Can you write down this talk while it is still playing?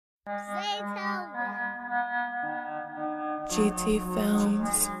Zaytoven. GT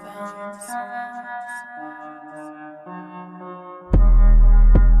Films.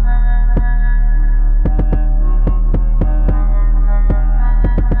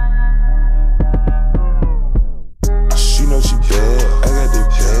 She know she bad, I got that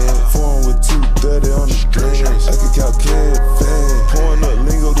bad. Foreign with 230 on the dash. I can count cash fast. Pouring up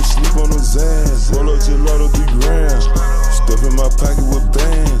lingo to sleep on those ass. Roll up gelato 3 grams. Stuff in my pocket with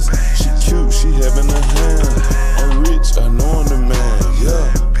bands. She cute, she having a hand. I'm rich, I know I'm the man. Yeah,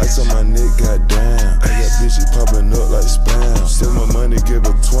 ice on my neck, goddamn. I got bitches popping up like spam. Sell my money, give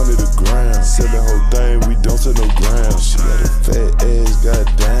her 20 the gram. Sell the whole thing, we don't sell no grams. She got a fat ass,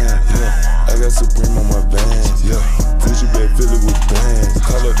 goddamn. Yeah, I got Supreme on my bands. Yeah, Gucci bag fill it with bands.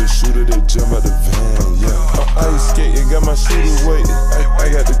 Call up the shooter that jump out the van. Yeah, I'm ice skating, got my shooters waiting. I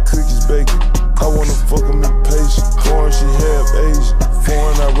got the cookies baking. I wanna fuck them impatient. Foreign, she half Asian.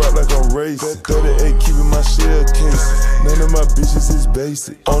 Foreign, I rock like I'm racing. 38 keeping my shell case. None of my bitches is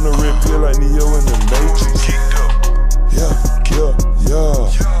basic. On the red pill like Neo in the Matrix. Yeah, yeah,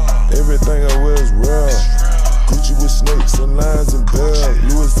 yeah. Everything I wear is rare. Gucci with snakes and lions and bells.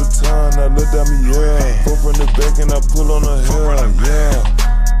 Louis Vuitton, I look at me, yeah. Go from the back and I pull on her hair, yeah.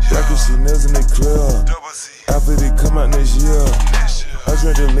 Rockin' Chanel's and they clear. After they come out next year. I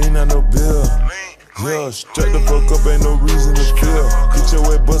drink the lean, not no bill. Yeah, straight the fuck up, ain't no reason to fear. Get your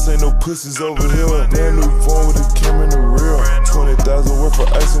wet bus, ain't no pussies over here. Brand new phone with a camera in the rear. 20,000 worth of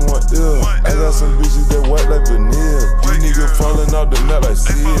ice in one ear. I got some bitches that white like veneer. These niggas falling out the nut like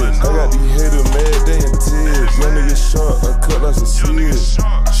sears. I got these haters mad, they in tears. Young nigga short, I cut like some sears.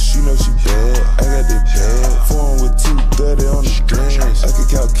 She know she bad, I got that bad. Foreign with 230 on the dash. I can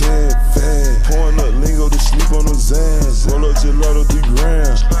count cash fast. Pouring up lingo to sleep on those ass. Roll up gelato 3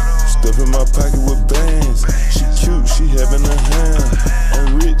 grams. Stuff in my pocket with bands. She cute, she having a hand.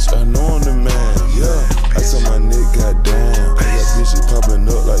 I'm rich, I know I'm the man. Yeah, ice on my neck, goddamn. I got bitches popping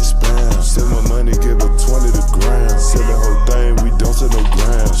up like spam. Sell my money, give her 20 the gram. Sell the whole thing, we don't sell no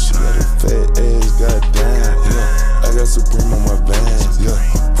grams. She got a fat ass, goddamn. Yeah, I got Supreme on my bands. Yeah,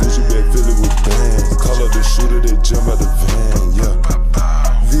 Gucci bag fill it with bands. Call up the shooter that jump out the van. Yeah.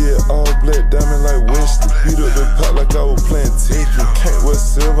 Viet all black diamond like Weston. Beat up the pot like I was playing Tekken. Can't wear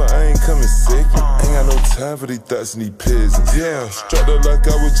silver, I ain't coming second. Ain't got no time for these thoughts and these peasants. Yeah, strapped up like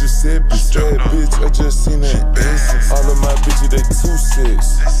I was Giuseppe. Bad bitch, I just seen her in Essence. All of my bitches, they 2-6.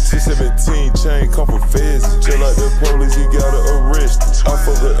 217 chain come from feds. Just like the police, he got her arrested. I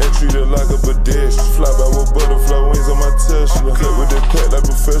fuck her and treat her like a pedestrian. Fly by with butterfly wings on my Tesla. Cut with that pack like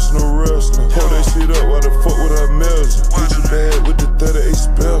professional wrestler. Hold that shit up, why the fuck would I measure? Gucci bag with the 38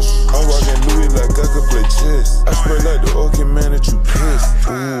 special. I'm rockin' Louis like I could play chess. I spray like the orchid man that you pissed.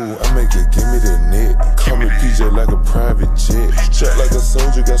 Ooh, I make her give me that neck. Call me PJ like a private jet. Track like a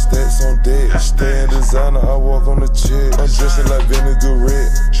soldier, got stats on deck. Stay in designer, I walk on the check. I'm dressing like vinaigrette.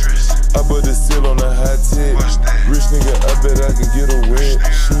 I put the seal on the high tech. Rich nigga, I bet I can get her wet.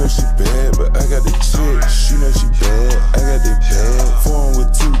 She know she bad, but I got the check. She know she bad, I got that bad. Foreign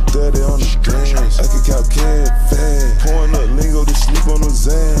with 230 on the dash. I can count cash fast. Pouring up lingo to sleep on those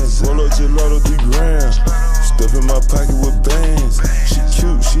ass. Roll up gelato 3 grams. Stuff in my pocket with bands. She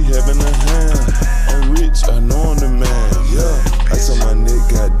cute, she having a hand. I'm rich, I know I'm the man. Yeah, ice on my neck,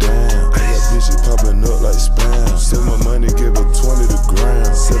 goddamn. I got bitches popping up like spam. Sell my money, give her 20 the gram.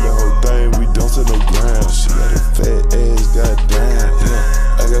 Sell the whole thing, we don't sell no grams. She got a fat ass, goddamn.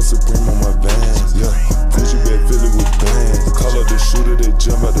 Yeah, I got Supreme on my bands. Yeah, Gucci bag fill it with bands. Call up the shooter that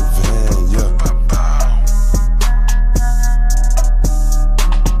jump out the van.